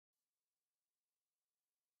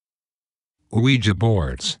Ouija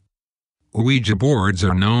boards. Ouija boards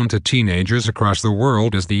are known to teenagers across the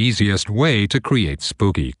world as the easiest way to create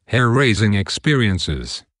spooky, hair-raising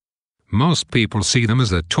experiences. Most people see them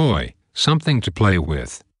as a toy, something to play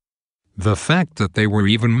with. The fact that they were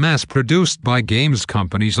even mass-produced by games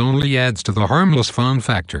companies only adds to the harmless fun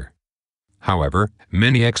factor. However,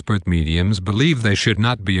 many expert mediums believe they should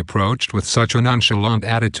not be approached with such a nonchalant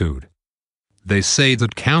attitude. They say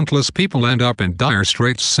that countless people end up in dire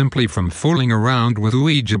straits simply from fooling around with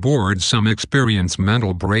Ouija boards. Some experience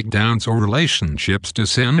mental breakdowns or relationships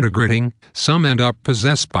disintegrating, some end up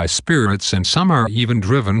possessed by spirits, and some are even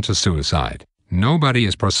driven to suicide. Nobody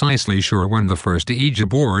is precisely sure when the first Ouija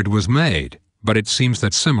board was made, but it seems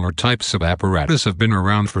that similar types of apparatus have been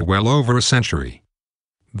around for well over a century.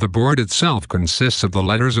 The board itself consists of the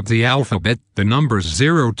letters of the alphabet, the numbers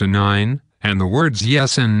 0 to 9, and the words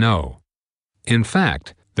yes and no. In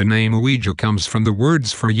fact, the name Ouija comes from the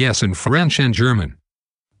words for yes in French and German.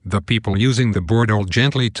 The people using the board will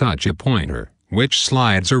gently touch a pointer, which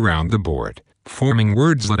slides around the board, forming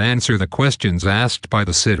words that answer the questions asked by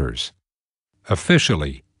the sitters.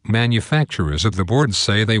 Officially, manufacturers of the boards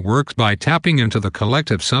say they work by tapping into the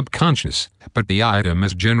collective subconscious, but the item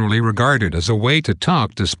is generally regarded as a way to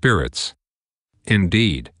talk to spirits.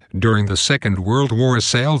 Indeed, during the Second World War,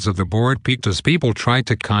 sales of the board peaked as people tried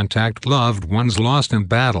to contact loved ones lost in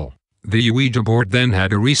battle. The Ouija board then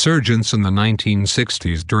had a resurgence in the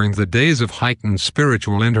 1960s during the days of heightened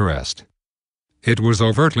spiritual interest. It was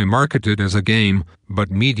overtly marketed as a game,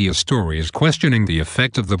 but media stories questioning the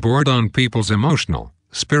effect of the board on people's emotional,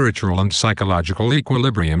 spiritual and psychological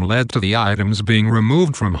equilibrium led to the items being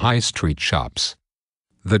removed from high street shops.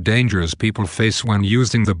 The dangers people face when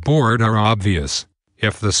using the board are obvious.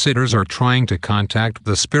 If the sitters are trying to contact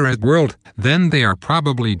the spirit world, then they are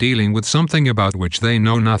probably dealing with something about which they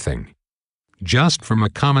know nothing. Just from a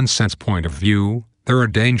common-sense point of view, there are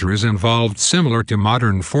dangers involved similar to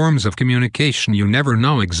modern forms of communication. You never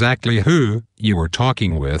know exactly who you are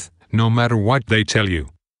talking with, no matter what they tell you.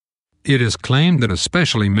 It is claimed that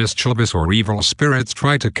especially mischievous or evil spirits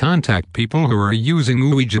try to contact people who are using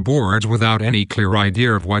Ouija boards without any clear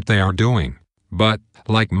idea of what they are doing. But,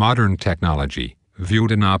 like modern technology,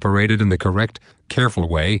 viewed and operated in the correct, careful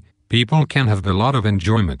way, people can have a lot of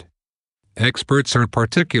enjoyment. Experts are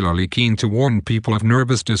particularly keen to warn people of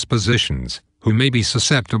nervous dispositions, who may be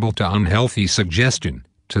susceptible to unhealthy suggestion,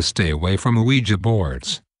 to stay away from Ouija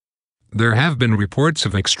boards. There have been reports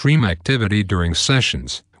of extreme activity during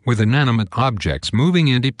sessions, with inanimate objects moving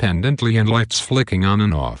independently and lights flicking on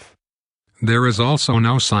and off. There is also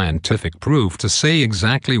no scientific proof to say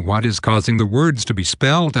exactly what is causing the words to be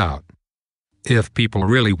spelled out. If people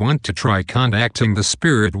really want to try contacting the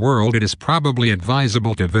spirit world, it is probably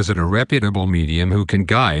advisable to visit a reputable medium who can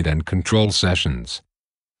guide and control sessions.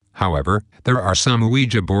 However, there are some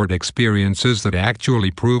Ouija board experiences that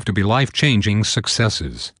actually prove to be life-changing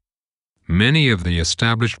successes. Many of the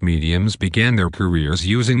established mediums began their careers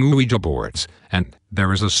using Ouija boards, and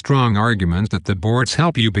there is a strong argument that the boards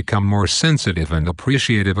help you become more sensitive and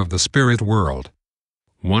appreciative of the spirit world.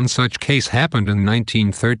 One such case happened in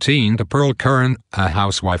 1913 to Pearl Curran, a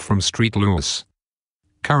housewife from St. Louis.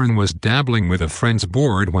 Curran was dabbling with a friend's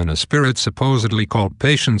board when a spirit supposedly called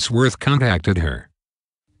Patience Worth contacted her.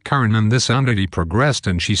 Curran and this entity progressed,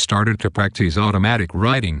 and she started to practice automatic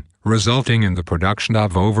writing, resulting in the production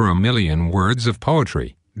of over 1 million words of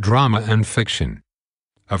poetry, drama and fiction.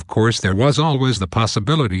 Of course, there was always the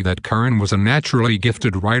possibility that Curran was a naturally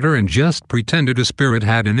gifted writer and just pretended a spirit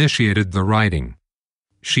had initiated the writing.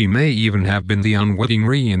 She may even have been the unwitting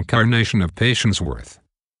reincarnation of Patience Worth.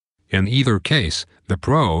 In either case, the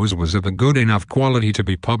prose was of a good enough quality to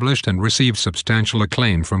be published and receive substantial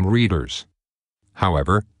acclaim from readers.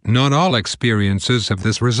 However, not all experiences have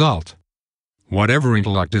this result. Whatever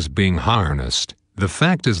intellect is being harnessed, the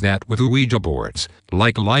fact is that with Ouija boards,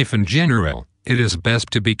 like life in general, it is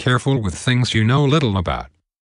best to be careful with things you know little about.